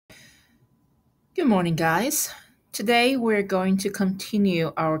Good morning, guys. Today we're going to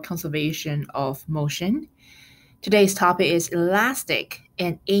continue our conservation of motion. Today's topic is elastic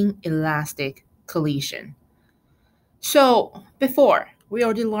and inelastic collision. So, before, we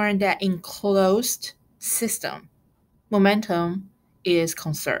already learned that in closed system, momentum is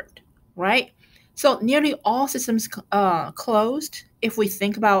conserved, right? So, nearly all systems closed, if we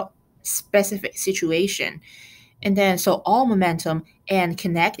think about specific situation, and then so all momentum and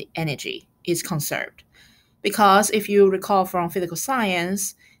kinetic energy is conserved. Because if you recall from physical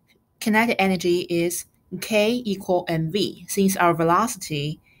science, kinetic energy is K equal mv, since our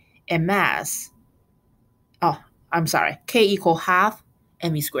velocity and mass, oh, I'm sorry, K equal half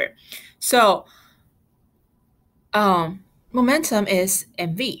mv squared. So momentum is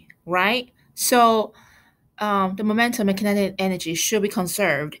mv, right? So the momentum and kinetic energy should be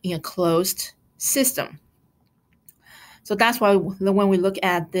conserved in a closed system. So that's why when we look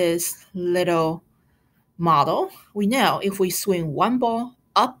at this little model, we know if we swing one ball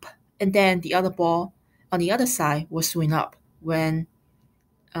up and then the other ball on the other side will swing up when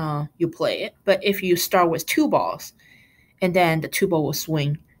you play it. But if you start with two balls and then the two ball will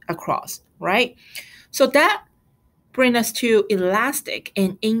swing across, right? So that brings us to elastic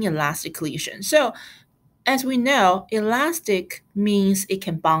and inelastic collision. So as we know, elastic means it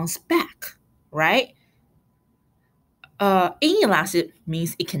can bounce back, right? Inelastic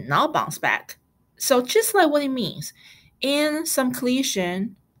means it cannot bounce back. So just like what it means, in some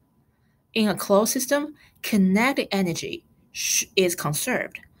collision, in a closed system, kinetic energy is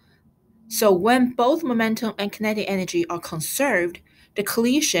conserved. So when both momentum and kinetic energy are conserved, the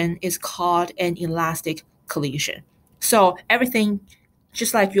collision is called an elastic collision. So everything,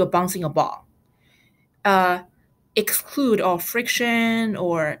 just like you're bouncing a ball, uh, exclude all friction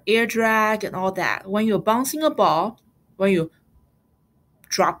or air drag and all that. When you're bouncing a ball, when you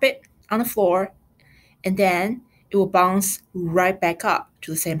drop it on the floor, and then it will bounce right back up to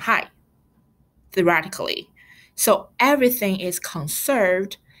the same height, theoretically. So everything is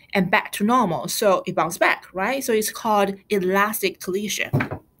conserved and back to normal. So it bounces back, right? So it's called elastic collision.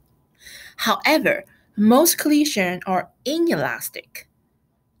 However, most collision are inelastic.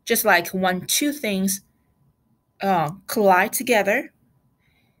 Just like when two things collide together,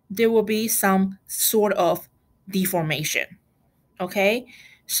 there will be some sort of deformation. Okay?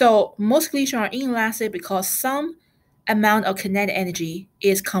 So most collision are inelastic because some amount of kinetic energy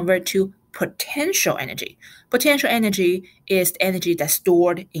is converted to potential energy. Potential energy is the energy that's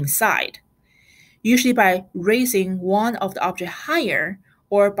stored inside, usually by raising one of the object higher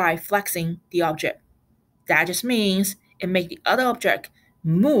or by flexing the object. That just means it makes the other object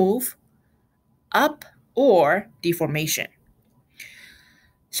move up or deformation.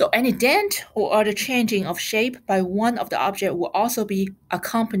 So any dent or other changing of shape by one of the object will also be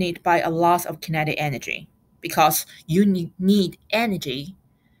accompanied by a loss of kinetic energy because you need energy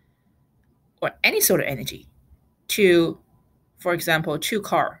or any sort of energy to, for example, two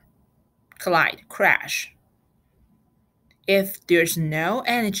car collide, crash. If there's no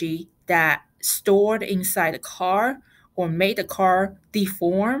energy that stored inside the car or made the car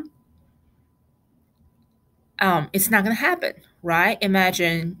deform, it's not going to happen, right?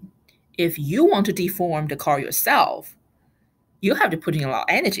 Imagine if you want to deform the car yourself, you have to put in a lot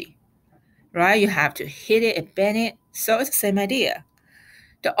of energy, right? You have to hit it and bend it. So it's the same idea.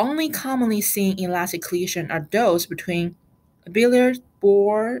 The only commonly seen elastic collision are those between a billiard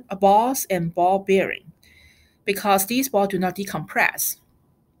ball, balls and ball bearing, because these balls do not decompress.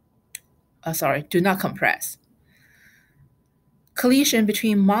 Do not compress. Collision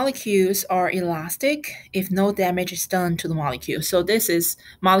between molecules are elastic if no damage is done to the molecule. So this is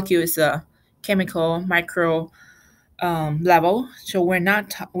molecule is a chemical micro level. So we're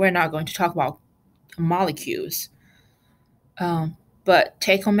not going to talk about molecules. But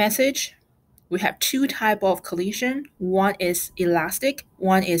take home message: we have two type of collision. One is elastic,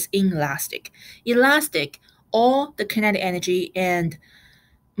 one is inelastic. Elastic, all the kinetic energy and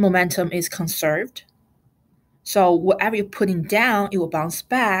momentum is conserved. So whatever you're putting down, it will bounce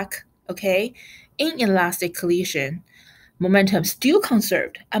back. Okay. Inelastic collision, momentum still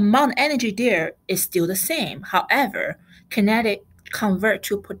conserved. Amount of energy there is still the same. However, kinetic convert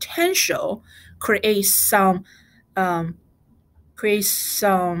to potential creates some um, creates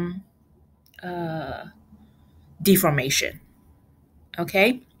some uh, deformation.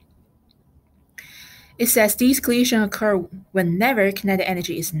 Okay? It says these collisions occur whenever kinetic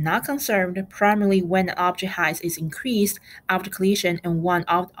energy is not conserved, primarily when the object height is increased after collision and one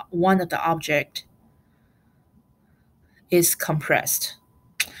of the object is compressed.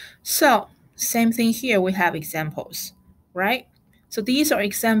 So, same thing here, we have examples, right? So these are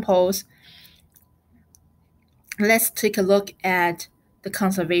examples let's take a look at the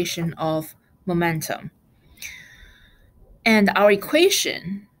conservation of momentum. And our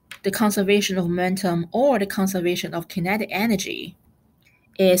equation, the conservation of momentum or the conservation of kinetic energy,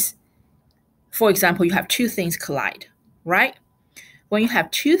 is, for example, you have two things collide, right? When you have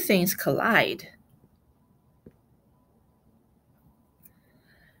two things collide,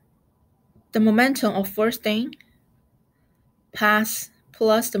 the momentum of first thing plus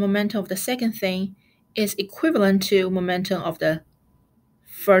the momentum of the second thing is equivalent to momentum of the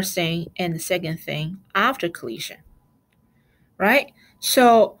first thing and the second thing after collision, right?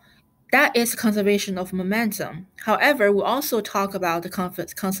 So that is conservation of momentum. However, we also talk about the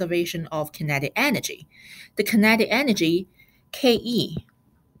conservation of kinetic energy. The kinetic energy, Ke,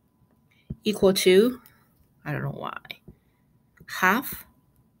 equal to, I don't know why, half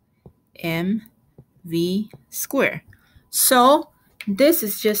mv squared. So this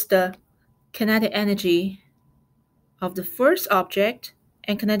is just the kinetic energy of the first object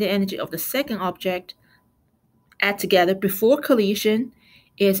and kinetic energy of the second object add together before collision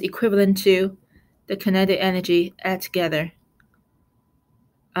is equivalent to the kinetic energy add together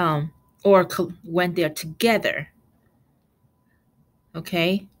or when they're together,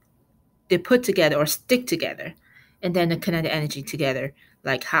 okay? They put together or stick together, and then the kinetic energy together,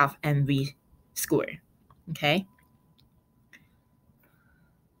 like half mv squared, okay?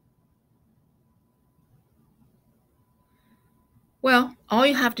 Well, all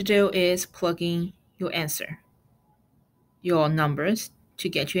you have to do is plug in your answer, your numbers to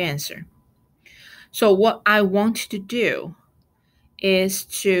get your answer. So what I want to do is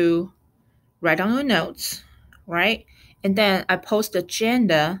to write down your notes, right? And then I post the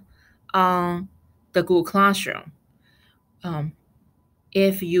agenda on the Google Classroom.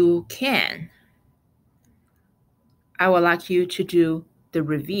 If you can, I would like you to do the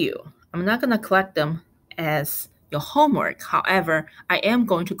review. I'm not going to collect them as your homework. However, I am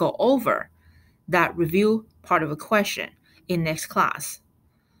going to go over that review part of the question in next class.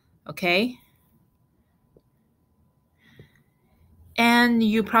 Okay? And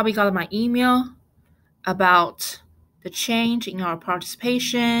you probably got my email about the change in our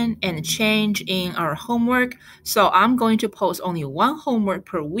participation and the change in our homework. So I'm going to post only one homework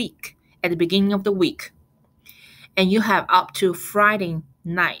per week at the beginning of the week. And you have up to Friday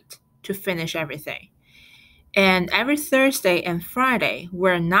night to finish everything. And every Thursday and Friday,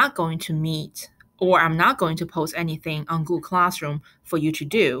 we're not going to meet, or I'm not going to post anything on Google Classroom for you to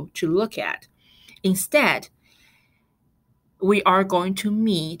do, to look at. Instead, we are going to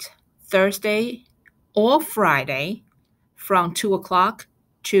meet Thursday or Friday from 2 o'clock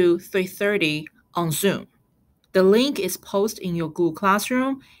to 3:30 on Zoom. The link is posted in your Google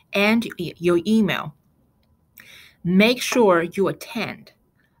Classroom and your email. Make sure you attend.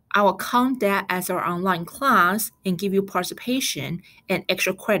 I will count that as our online class and give you participation and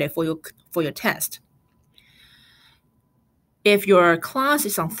extra credit for your test. If your class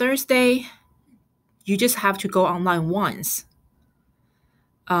is on Thursday, you just have to go online once.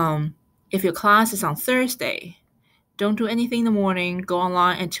 If your class is on Thursday, don't do anything in the morning, go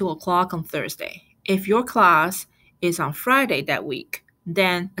online at 2 o'clock on Thursday. If your class is on Friday that week,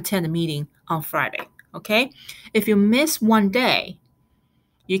 then attend the meeting on Friday, okay? If you miss one day,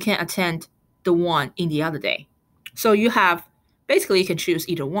 you can attend the one in the other day. So you can choose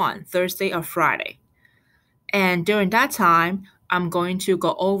either one, Thursday or Friday. And during that time, I'm going to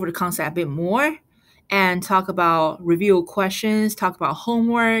go over the concept a bit more and talk about review questions, talk about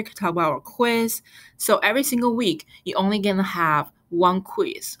homework, talk about our quiz. So every single week, you're only going to have one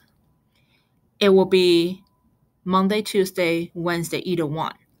quiz. It will be Monday, Tuesday, Wednesday, either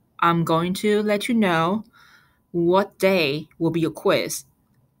one. I'm going to let you know what day will be your quiz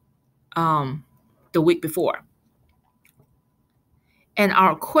the week before. And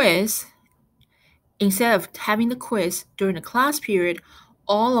our quiz, instead of having the quiz during the class period,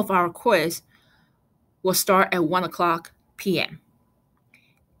 all of our quiz will start at 1 o'clock p.m.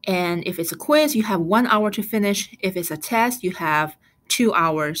 And if it's a quiz, you have 1 hour to finish. If it's a test, you have 2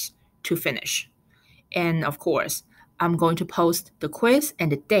 hours to finish. And of course, I'm going to post the quiz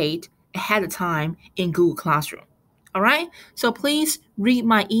and the date ahead of time in Google Classroom. All right? So please read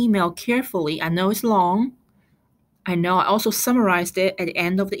my email carefully. I know it's long. I know I also summarized it at the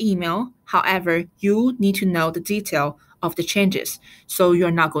end of the email. However, you need to know the detail of the changes so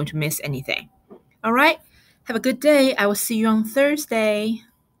you're not going to miss anything. All right? Have a good day. I will see you on Thursday.